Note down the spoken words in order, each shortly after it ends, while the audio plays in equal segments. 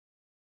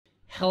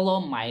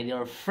Hello, my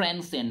dear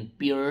friends and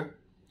peer.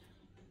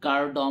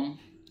 Kardom,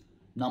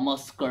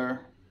 namaskar.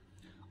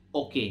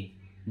 Okay,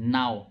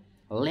 now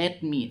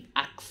let me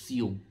ask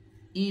you,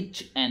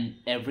 each and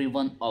every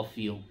one of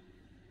you,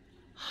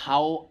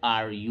 how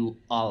are you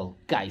all,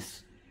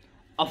 guys?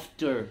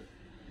 After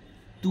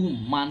 2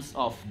 months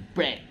of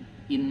break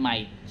in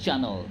my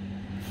channel,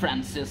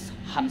 Francis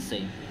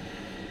Hanse.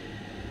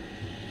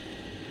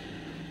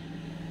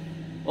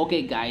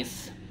 Okay,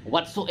 guys,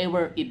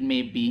 whatsoever it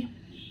may be,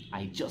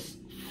 I just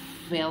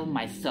feel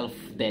myself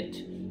that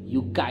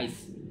you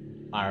guys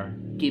are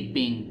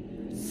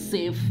keeping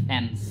safe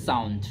and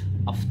sound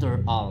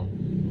after all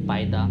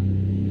by the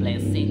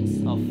blessings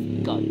of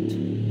God.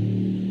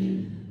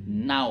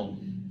 Now,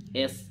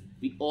 as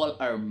we all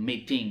are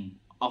meeting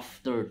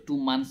after 2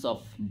 months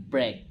of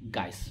break,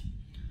 guys,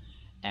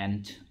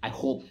 and I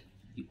hope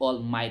you all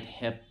might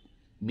have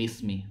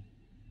missed me.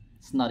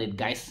 It's not it,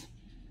 guys,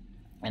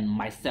 and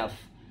myself,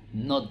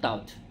 no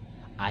doubt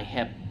I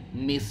have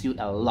missed you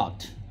a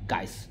lot,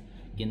 guys,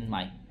 in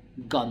my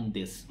gun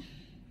this.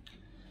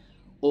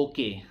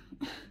 Okay,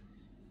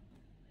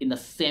 in the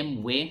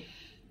same way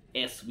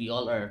as we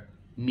all are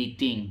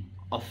meeting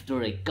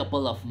after a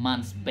couple of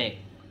months back,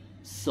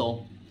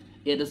 so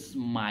it is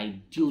my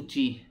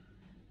duty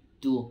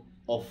to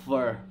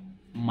offer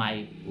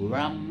my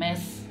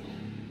warmest,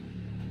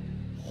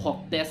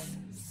 hottest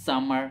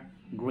summer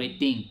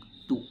greeting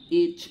to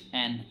each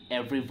and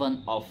every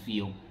one of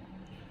you.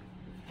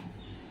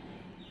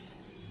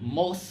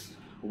 Most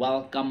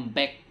welcome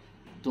back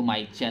to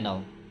my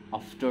channel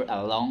after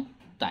a long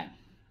time.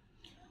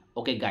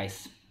 Okay,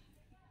 guys,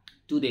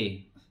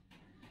 today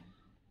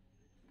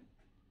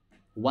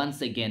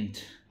once again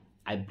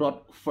I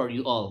brought for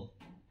you all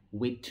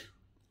with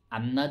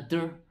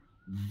another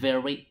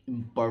very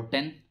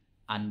important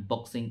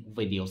unboxing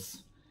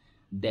videos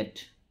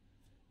that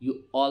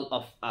you all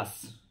of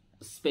us,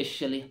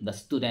 especially the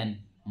student,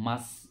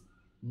 must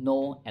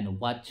know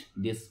and watch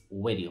this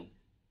video.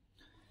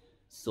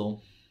 So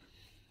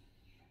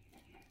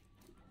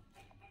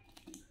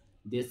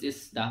this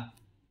is the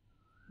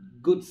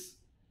goods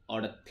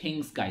or the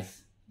things,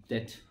 guys,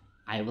 that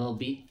I will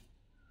be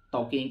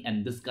talking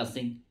and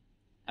discussing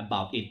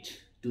about it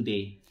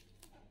today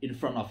in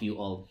front of you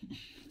all.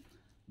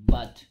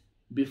 But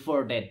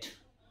before that,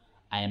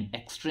 I am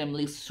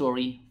extremely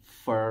sorry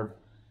for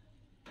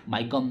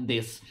my gum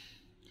this,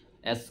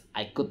 as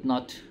I could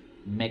not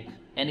make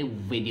any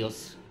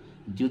videos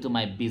due to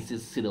my busy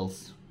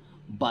schedules.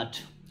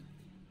 But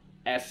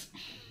as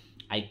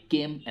I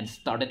came and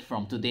started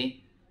from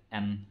today,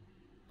 and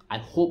I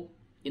hope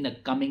in the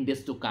coming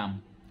days to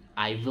come,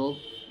 I will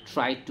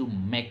try to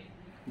make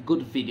good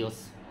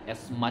videos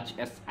as much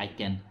as I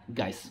can,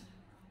 guys.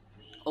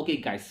 Okay,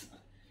 guys,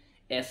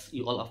 as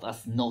you all of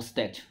us knows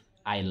that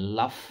I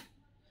love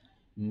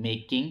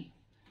making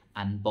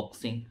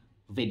unboxing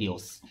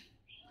videos.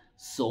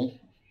 So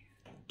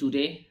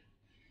today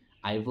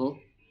I will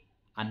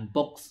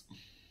unbox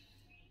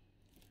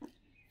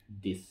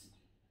this,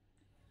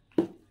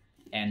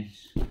 and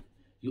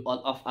you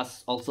all of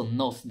us also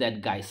knows that,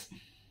 guys,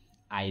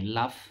 I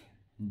love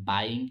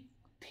buying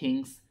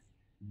things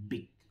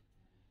big.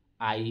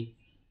 I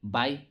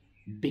buy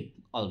big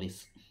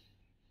always.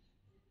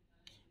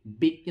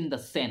 Big in the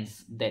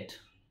sense that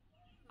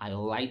I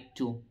like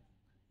to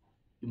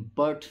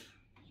impart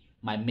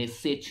my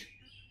message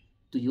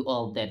to you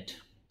all that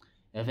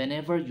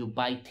whenever you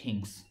buy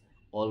things,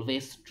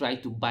 always try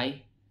to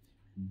buy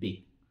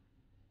big.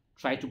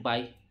 Try to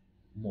buy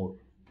more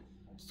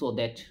so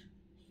that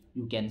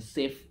you can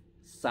save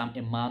some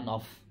amount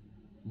of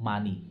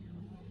money,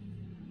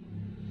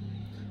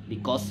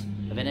 because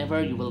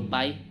whenever you will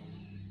buy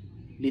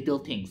little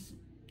things,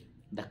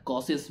 the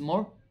cost is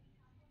more,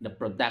 the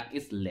product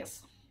is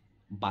less.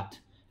 But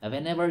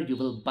whenever you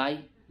will buy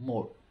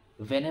more,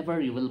 whenever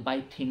you will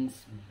buy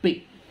things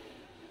big,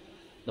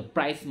 the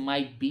price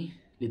might be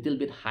little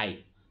bit high,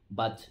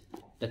 but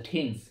the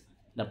things,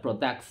 the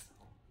products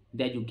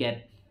that you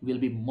get will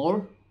be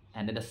more,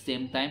 and at the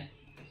same time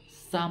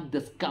some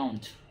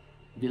discount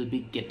will be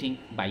getting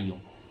by you.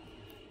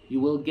 You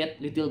will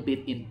get little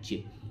bit in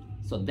cheap.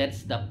 So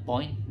that's the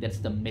point, that's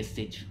the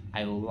message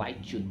I would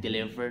like to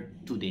deliver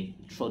today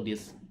through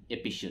this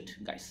episode,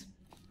 guys.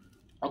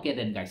 Okay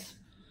then, guys.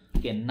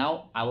 Okay,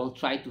 now I will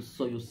try to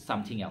show you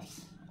something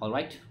else. All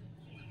right,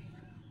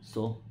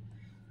 so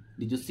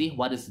did you see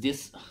what is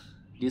this?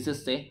 This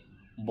is a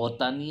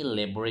Botany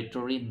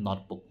laboratory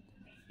notebook.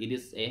 It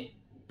is a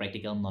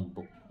practical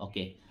notebook.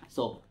 Okay,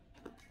 so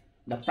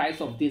the price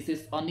of this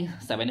is only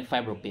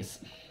 75 rupees,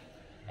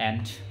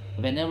 and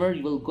whenever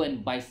you will go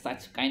and buy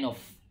such kind of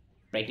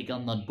practical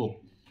notebook,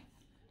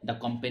 the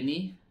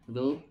company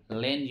will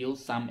lend you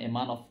some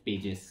amount of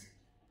pages.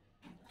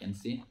 You can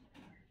see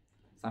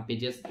some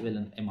pages will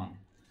an amount.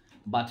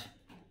 But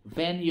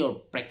when your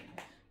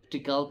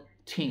practical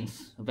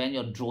things, when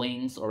your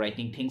drawings or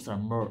writing things are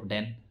more,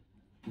 then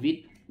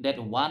with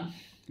that one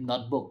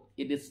notebook,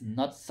 it is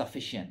not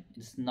sufficient,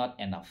 it's not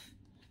enough.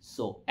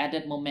 So at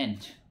that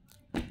moment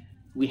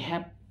we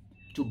have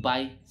to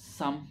buy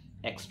some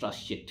extra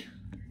sheet.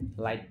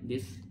 like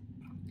this.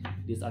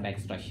 These are the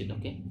extra sheet.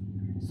 Okay,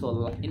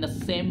 so in the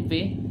same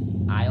way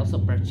I also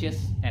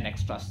purchased an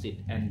extra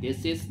sheet, and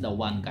this is the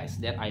one, guys,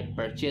 that I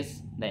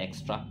purchased the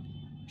extra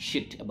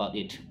sheet about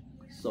it.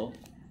 So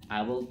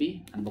I will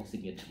be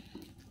unboxing it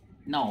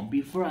now.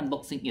 Before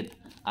unboxing it,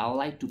 I would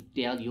like to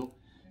tell you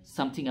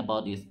something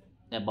about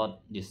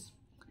this.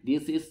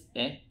 This is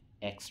a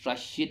extra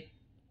sheet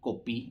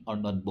copy or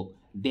notebook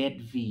that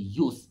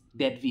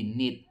we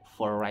need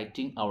for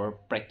writing our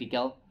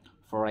practical,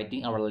 for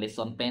writing our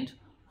lesson plan,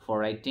 for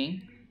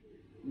writing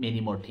many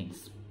more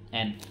things.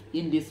 And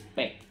in this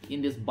pack,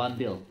 in this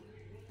bundle,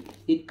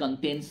 it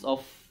contains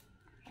of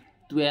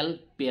 12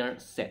 pair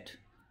set.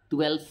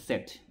 12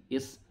 set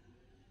is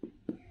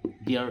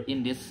there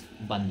in this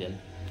bundle,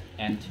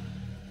 and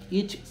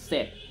each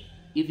set,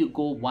 if you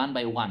go one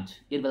by one,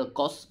 it will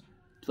cost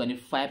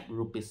 25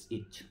 rupees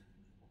each.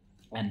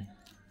 And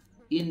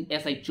in,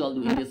 as I told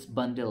you, in this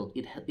bundle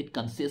it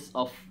consists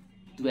of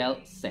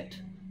 12 set.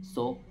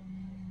 So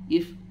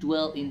if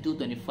 12 into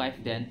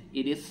 25, then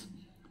it is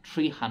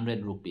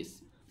 300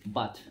 rupees.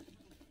 But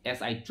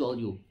as I told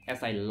you,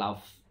 as I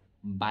love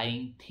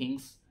buying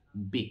things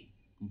big,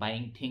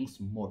 buying things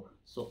more,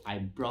 so I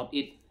brought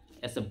it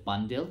as a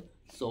bundle.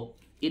 So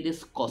it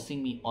is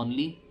costing me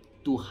only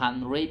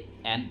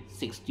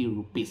 260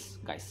 rupees,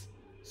 guys.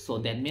 So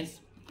that means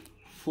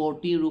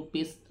 40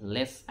 rupees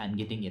less I'm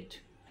getting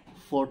it,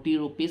 40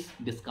 rupees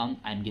discount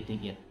I'm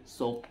getting it.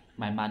 So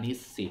my money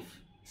is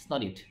safe, it's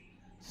not it.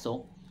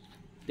 So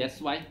that's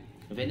why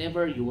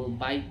whenever you will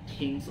buy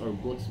things or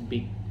goods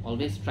big,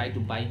 always try to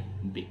buy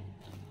big.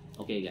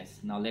 Okay, guys,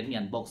 now let me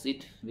unbox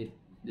it with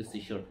this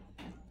t-shirt.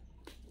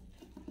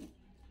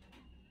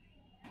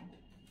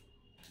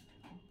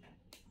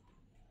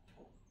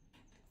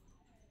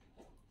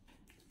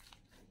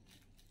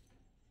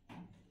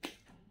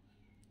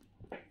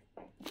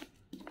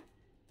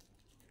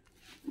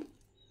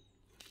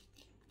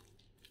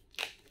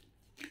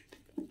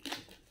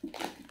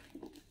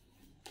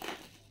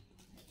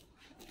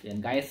 Then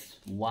guys,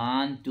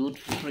 1 2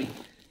 3,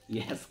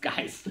 yes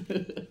guys.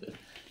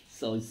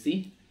 So you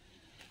see,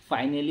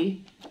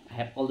 finally I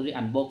have already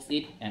unboxed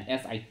it, and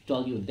as I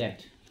told you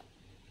that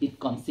it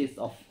consists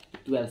of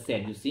 12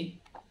 set. You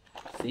see,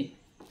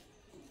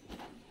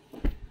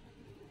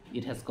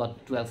 it has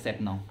got 12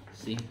 set now.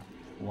 See,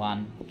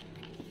 1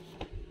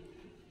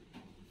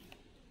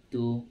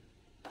 2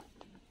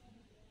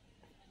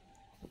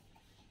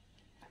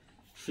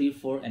 3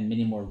 4 and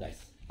many more,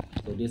 guys.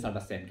 So these are the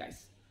set,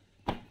 guys.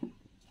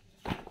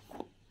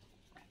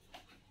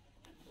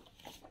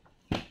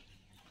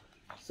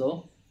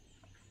 So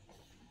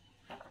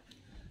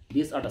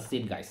these are the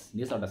set, guys.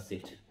 These are the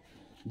set.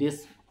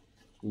 This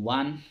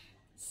one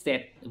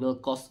set will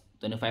cost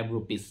 25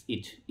 rupees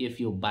each if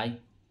you buy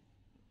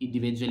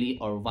individually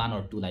or one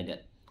or two like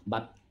that.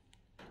 But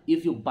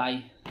if you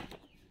buy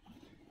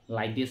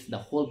like this, the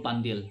whole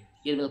bundle,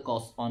 it will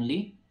cost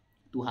only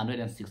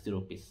 260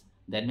 rupees.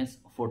 That means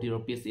 40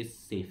 rupees is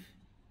safe.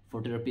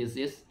 40 rupees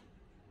is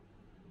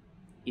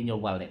in your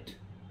wallet.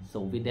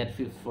 So with that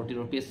 40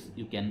 rupees,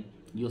 you can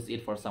use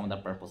it for some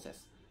other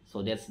purposes.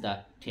 So that's the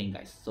thing,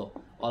 guys. So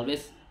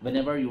always,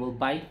 whenever you will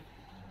buy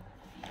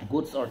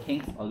goods or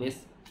things,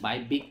 always buy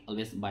big,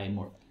 always buy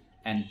more.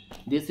 And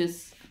this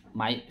is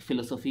my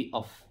philosophy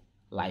of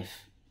life,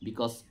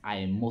 because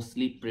I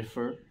mostly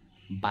prefer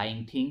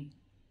buying things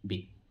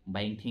big,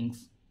 buying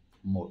things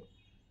more,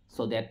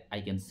 so that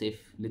I can save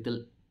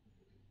little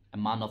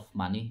amount of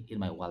money in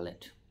my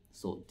wallet.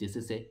 So this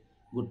is a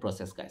good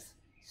process, guys.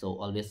 So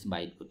always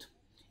buy it good.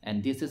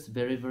 And this is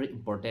very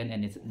important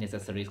and it's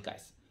necessary,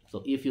 guys.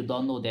 So if you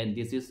don't know, then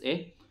this is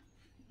a,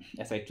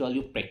 as I told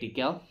you,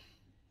 practical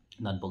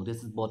notebook.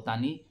 This is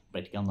Botany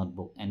practical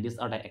notebook, and these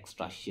are the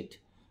extra sheet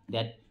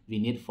that we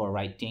need for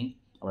writing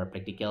our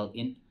practical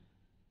in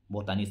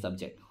Botany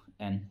subject.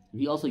 And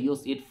we also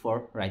use it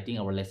for writing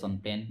our lesson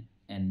plan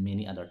and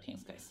many other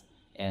things, guys.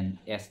 And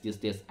as these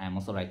days I'm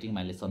also writing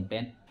my lesson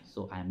plan,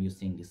 so I'm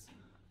using this.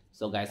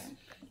 So guys,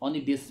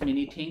 only this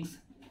many things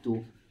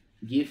to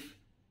give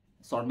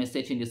short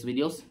message in these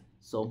videos.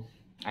 So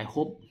I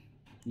hope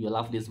you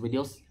love these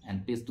videos,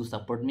 and please do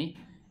support me,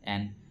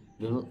 and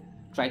we will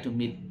try to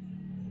meet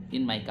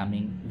in my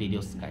coming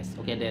videos, guys.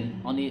 Okay,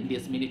 then only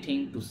this many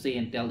thing to say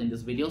and tell in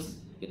these videos.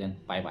 Okay, then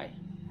bye bye.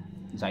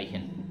 Jai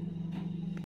Hind.